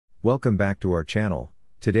Welcome back to our channel.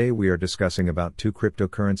 Today we are discussing about two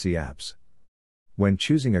cryptocurrency apps. When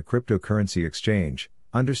choosing a cryptocurrency exchange,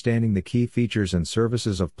 understanding the key features and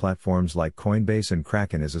services of platforms like Coinbase and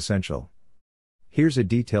Kraken is essential. Here's a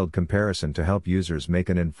detailed comparison to help users make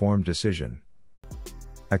an informed decision.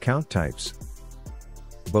 Account types.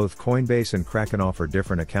 Both Coinbase and Kraken offer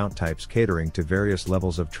different account types catering to various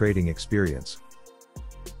levels of trading experience.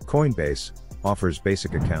 Coinbase offers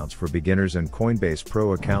basic accounts for beginners and Coinbase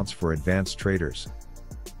Pro accounts for advanced traders.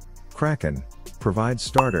 Kraken provides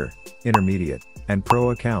starter, intermediate, and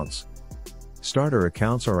pro accounts. Starter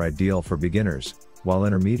accounts are ideal for beginners, while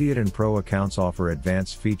intermediate and pro accounts offer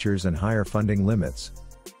advanced features and higher funding limits.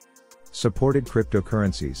 Supported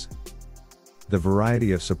cryptocurrencies. The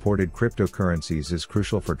variety of supported cryptocurrencies is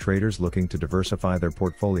crucial for traders looking to diversify their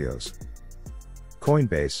portfolios.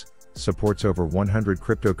 Coinbase supports over 100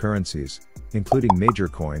 cryptocurrencies, including major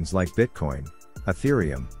coins like Bitcoin,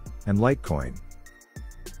 Ethereum, and Litecoin.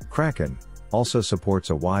 Kraken also supports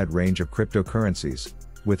a wide range of cryptocurrencies,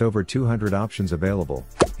 with over 200 options available,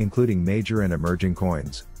 including major and emerging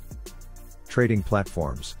coins. Trading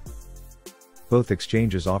platforms. Both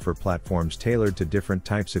exchanges offer platforms tailored to different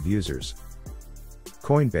types of users.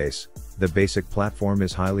 Coinbase, the basic platform,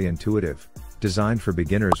 is highly intuitive, designed for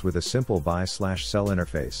beginners with a simple buy/sell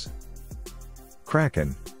interface.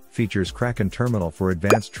 Kraken features Kraken Terminal for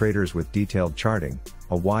advanced traders with detailed charting,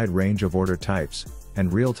 a wide range of order types,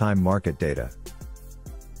 and real-time market data.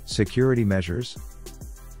 Security measures.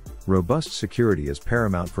 Robust security is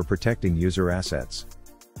paramount for protecting user assets.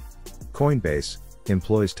 Coinbase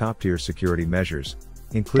employs top-tier security measures,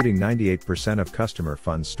 including 98% of customer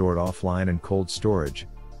funds stored offline and cold storage,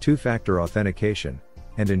 two-factor authentication,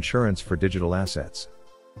 and insurance for digital assets.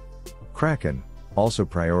 Kraken also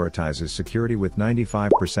prioritizes security with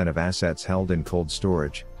 95% of assets held in cold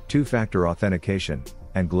storage, two-factor authentication,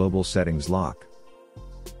 and global settings lock.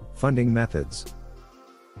 Funding methods.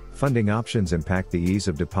 Funding options impact the ease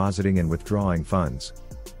of depositing and withdrawing funds.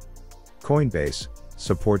 Coinbase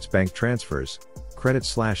supports bank transfers,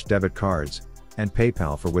 credit/debit cards, and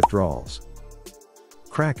PayPal for withdrawals.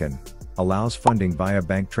 Kraken allows funding via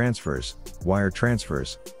bank transfers, wire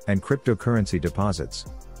transfers, and cryptocurrency deposits.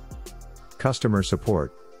 Customer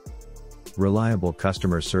support. Reliable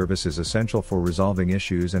customer service is essential for resolving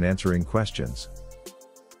issues and answering questions.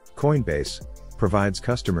 Coinbase provides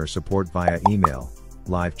customer support via email,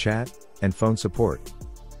 live chat, and phone support.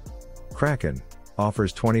 Kraken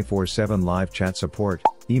offers 24/7 live chat support,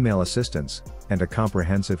 email assistance, and a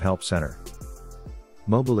comprehensive help center.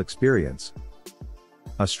 Mobile experience.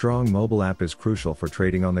 A strong mobile app is crucial for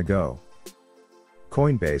trading on the go.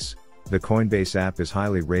 Coinbase. The Coinbase app is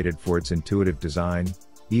highly rated for its intuitive design,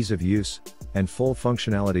 ease of use, and full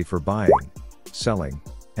functionality for buying, selling,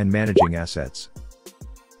 and managing assets.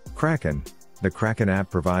 Kraken. The Kraken app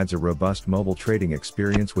provides a robust mobile trading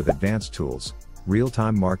experience with advanced tools,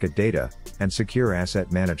 real-time market data, and secure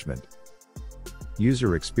asset management.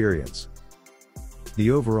 User experience.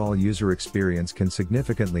 The overall user experience can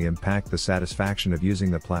significantly impact the satisfaction of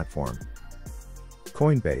using the platform.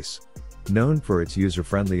 Coinbase. Known for its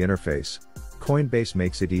user-friendly interface, Coinbase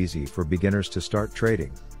makes it easy for beginners to start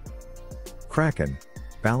trading. Kraken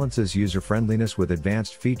balances user-friendliness with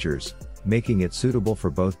advanced features, making it suitable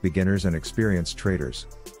for both beginners and experienced traders.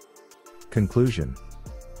 Conclusion.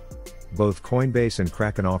 Both Coinbase and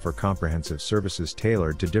Kraken offer comprehensive services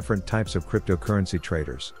tailored to different types of cryptocurrency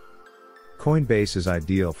traders. Coinbase is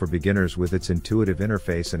ideal for beginners with its intuitive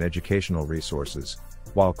interface and educational resources,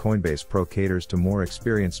 while Coinbase Pro caters to more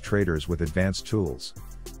experienced traders with advanced tools.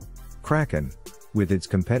 Kraken, with its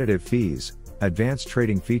competitive fees, advanced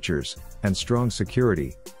trading features, and strong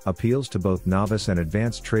security, appeals to both novice and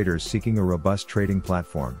advanced traders seeking a robust trading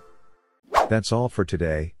platform. That's all for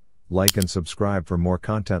today. Like and subscribe for more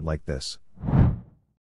content like this.